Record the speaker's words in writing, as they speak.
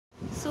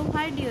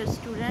My dear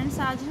students,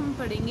 आज हम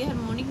पढ़ेंगे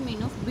harmonic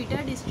mean of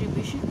beta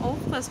distribution of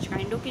first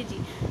kind. Okay जी।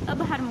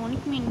 अब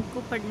हार्मोनिक मीन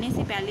को पढ़ने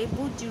से पहले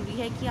बहुत ज़रूरी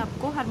है कि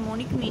आपको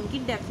हार्मोनिक मीन की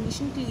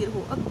डेफिनेशन क्लियर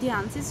हो। अब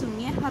ध्यान से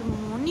सुनिए,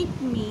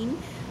 हार्मोनिक मीन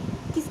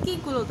किसके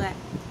इक्वल होता है?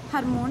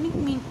 हार्मोनिक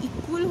मीन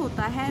इक्वल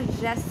होता है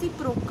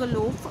रेसिप्रोकल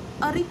ऑफ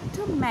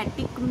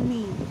अरिथमेटिक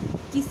मीन।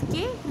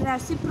 किसके?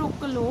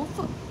 Reciprocal of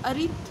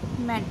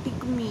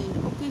arithmetic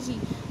mean. Okay ji,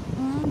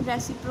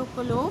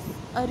 reciprocal of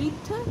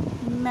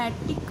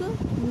arithmetic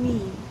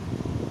mean.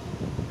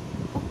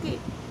 Okay,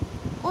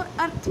 और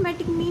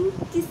अर्थमेटिक मीन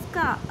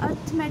किसका?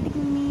 अर्थमेटिक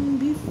मीन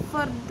भी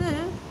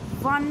फर्दर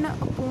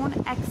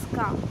 1/x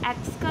का,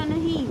 x का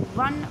नहीं,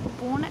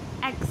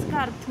 1/x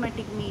का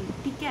अर्थमेटिक मीन।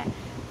 ठीक है।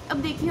 अब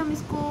देखिए, हम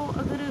इसको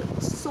अगर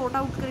सॉर्ट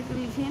आउट करके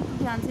लिखें तो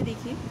ध्यान से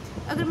देखिए,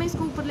 अगर मैं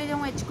इसको ऊपर ले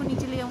जाऊँ, h को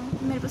नीचे ले आऊँ,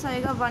 मेरे पास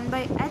आएगा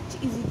 1/h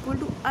is equal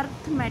to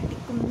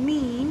arithmetic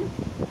mean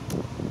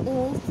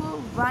of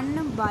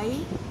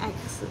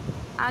 1/x।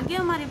 आ गया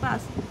हमारे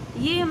पास।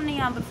 ये हमने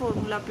यहाँ पर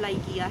फॉर्मूला अप्लाई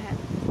किया है।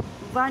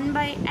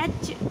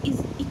 1/h is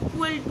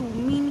equal to,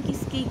 mean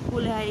किसके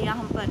इक्वल है?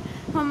 यहाँ पर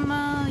हम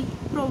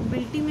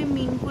प्रोबेबिलिटी में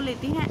मीन को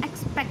लेते हैं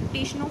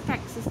एक्सपेक्टेशन ऑफ x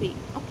से।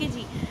 ओके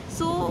जी।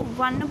 सो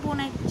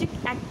 1/h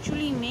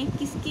एक्चुअली में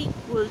किसके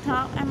इक्वल था?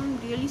 आई एम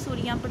रियली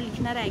सॉरी, यहाँ पर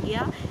लिखना रह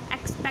गया,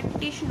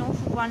 एक्सपेक्टेशन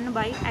ऑफ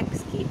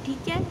 1/x के।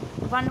 ठीक है,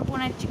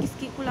 1/h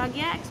किसके इक्वल आ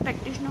गया?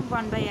 एक्सपेक्टेशन ऑफ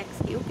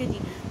 1/x के। ओके जी।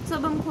 सो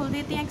अब हम खोल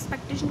देते हैं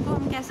एक्सपेक्टेशन को।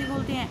 हम कैसे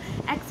खोलते हैं?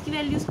 x की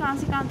वैल्यूज़ कहाँ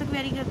से कहाँ तक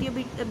वेरी करती है?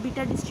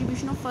 Beta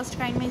distribution of first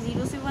kind में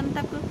 0 से 1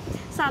 तक,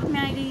 साथ में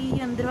आएगी ये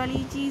अंदर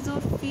वाली चीज़, और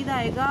फिर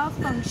आएगा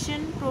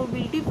function,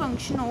 probability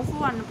function of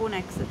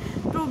 1/x।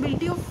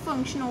 Probability of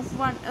function of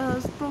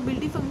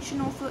probability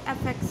function of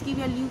fx की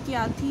वैल्यू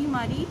क्या थी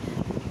हमारी?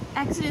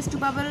 x raise to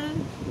power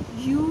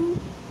u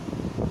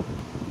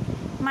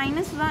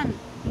 -1,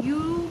 u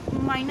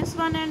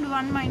 -1 and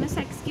 1 -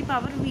 x की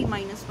पावर v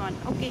 -1।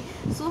 ओके,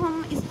 सो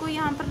हम इसको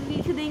यहाँ पर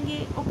लिख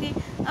देंगे। ओके,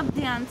 अब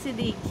ध्यान से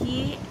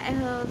देखिए,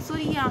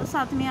 सॉरी यहाँ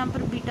साथ में यहाँ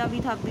पर बीटा भी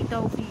था, बीटा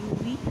ऑफ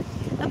u भी।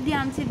 अब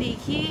ध्यान से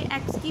देखिए,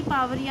 x की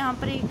पावर यहाँ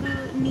पर एक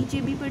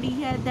नीचे भी पड़ी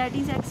है, दैट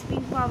इज़ x की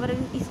पावर।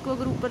 इसको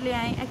अगर ऊपर ले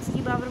आएँ, x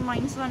की पावर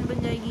 -1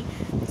 बन जाएगी।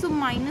 सो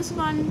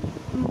 -1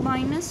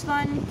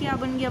 क्या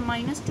बन गया?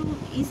 -2,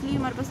 इसलिए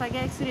हमारे पास आ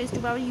गया x raise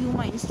to power u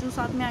 -2,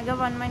 साथ में आ गया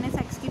 1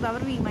 - x की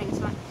पावर v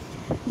 -1।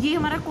 ये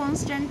हमारा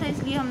कांस्टेंट था,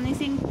 इसलिए हमने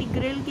इसे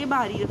इंटीग्रल के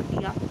बाहर ही रख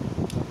दिया।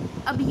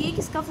 अब ये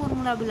किसका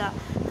फॉर्मूला बोला?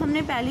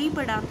 हमने पहले ही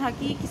पढ़ा था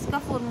कि ये किसका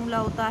फॉर्मूला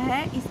होता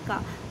है?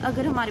 इसका।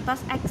 अगर हमारे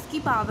पास x की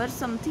पावर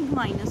समथिंग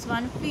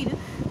 -1 फिर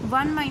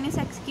 1 -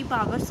 x की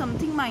पावर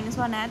समथिंग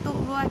 -1 है, तो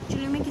वो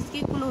एक्चुअली में किसके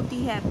इक्वल होती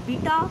है?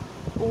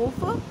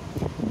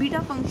 Beta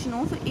function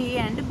of a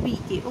and b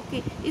के।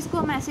 ओके, इसको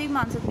हम ऐसे ही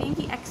मान सकते हैं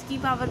कि x की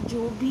पावर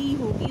जो भी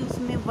होगी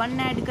उसमें 1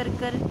 ऐड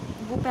कर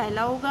वो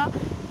पहला होगा,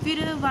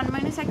 फिर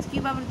 1 - x की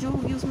पावर जो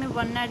होगी उसमें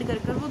 1 ऐड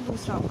कर वो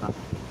दूसरा होगा।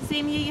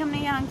 सेम यही हमने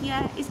यहाँ किया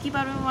है, इसकी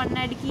पावर में 1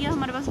 ऐड किया,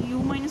 हमारे पास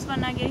u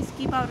 -1 आ गया,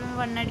 इसकी पावर में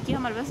 1 ऐड किया,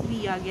 हमारे पास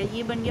v आ गया।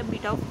 ये बन गया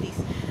बीटा ऑफ दिस।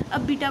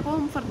 अब बीटा को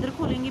हम फर्दर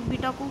खोलेंगे।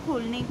 बीटा को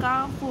खोलने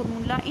का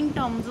formula in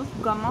terms of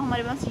gamma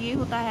हमारे पास ये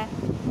होता है,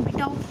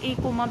 बीटा ऑफ a,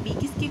 b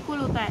किसके इक्वल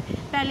होता है?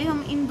 पहले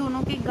हम इन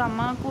दोनों के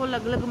गामा को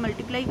अलग अलग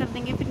मल्टीप्लाई कर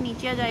देंगे, फिर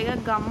नीचे आ जाएगा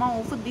gamma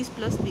of this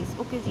plus this.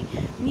 Okay जी,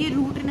 ये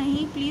रूट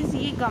नहीं प्लीज़,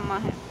 ये गामा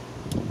है।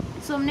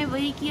 सो हमने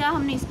वही किया,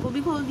 हमने इसको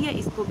भी खोल दिया,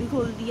 इसको भी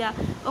खोल दिया।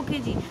 ओके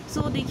जी।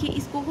 सो देखिए,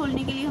 इसको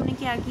खोलने के लिए हमने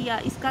क्या किया?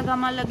 इसका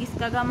गामा अलग,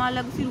 इसका गामा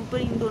अलग, फिर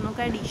ऊपर इन दोनों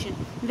का एडिशन।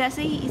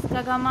 वैसे ही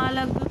इसका गामा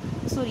अलग,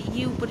 सॉरी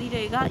ये ऊपर ही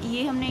रहेगा,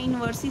 ये हमने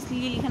इन्वर्स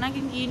इसलिए लिखा ना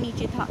क्योंकि ये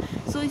नीचे था।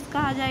 सो इसका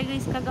आ जाएगा,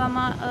 इसका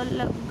गामा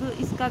अलग,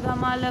 इसका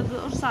गामा अलग,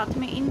 और साथ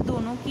में इन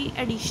दोनों की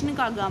एडिशन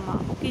का गामा।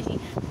 ओके जी,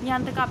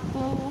 यहाँ तक आपको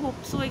होप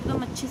सो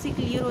एकदम अच्छे से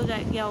क्लियर हो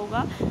गया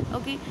होगा।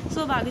 ओके,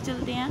 सो अब आगे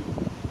चलते हैं।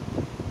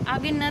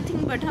 आगे नथिंग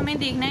बट हमें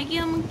देखना है कि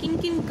हम किन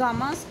किन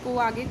गामास को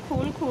आगे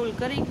खोल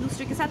कर एक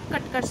दूसरे के साथ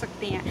कट कर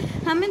सकते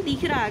हैं। हमें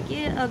दिख रहा है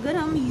कि अगर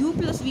हम u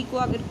 + v को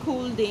अगर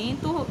खोल दें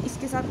तो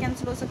इसके साथ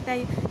कैंसिल हो सकता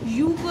है,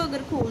 u को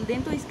अगर खोल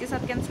दें तो इसके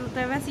साथ कैंसिल होता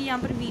है। वैसे यहाँ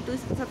पर v तो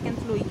इसके साथ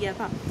कैंसिल हो ही गया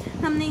था।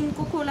 हमने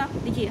इनको खोला,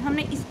 देखिए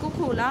हमने इसको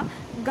खोला।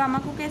 गामा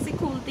को कैसे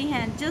खोलते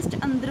हैं? जस्ट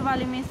अंदर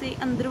वाले में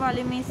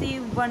से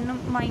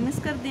 1 माइनस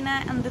कर देना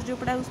है, अंदर जो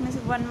पड़ा है उसमें से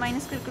 1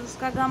 माइनस करके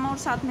उसका गामा, और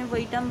साथ में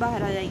वही टर्म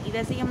बाहर आ जाएगी।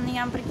 वैसे ही हमने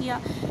यहाँ पर किया।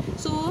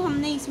 सो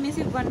हमने इसमें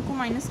से 1 को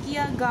माइनस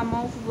किया, गामा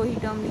ऑफ वही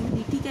टर्म लिख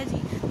दी। ठीक है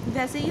जी।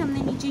 वैसे ही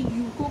हमने नीचे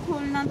u को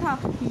खोलना था,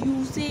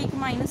 u से 1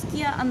 माइनस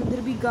किया,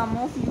 अंदर भी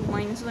गामा ऑफ u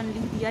 -1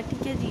 लिख दिया।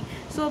 ठीक है जी।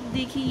 सो अब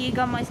देखिए, ये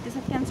गामा इसके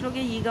साथ कैंसिल हो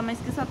गया, ये गामा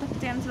इसके साथ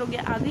कैंसिल हो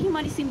गया। आ गई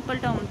हमारी simple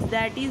terms,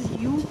 that is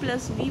u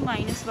 + v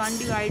 -1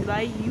 divide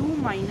by u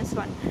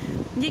 -1।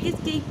 ये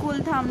किसके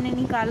इक्वल था? हमने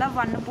निकाला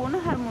 1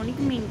 हार्मोनिक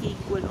मीन के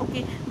इक्वल।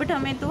 ओके, बट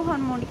हमें तो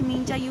हार्मोनिक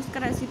मीन चाहिए, उसका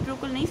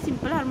रेसिप्रोकल नहीं,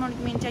 सिंपल हार्मोनिक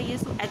मीन चाहिए।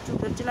 सो h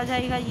उधर चला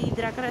जाएगा, ये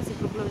इधर आकर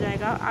रेसिप्रोकल हो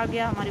जाएगा। आ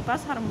गया हमारे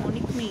पास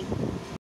हार्मोनिक मीन।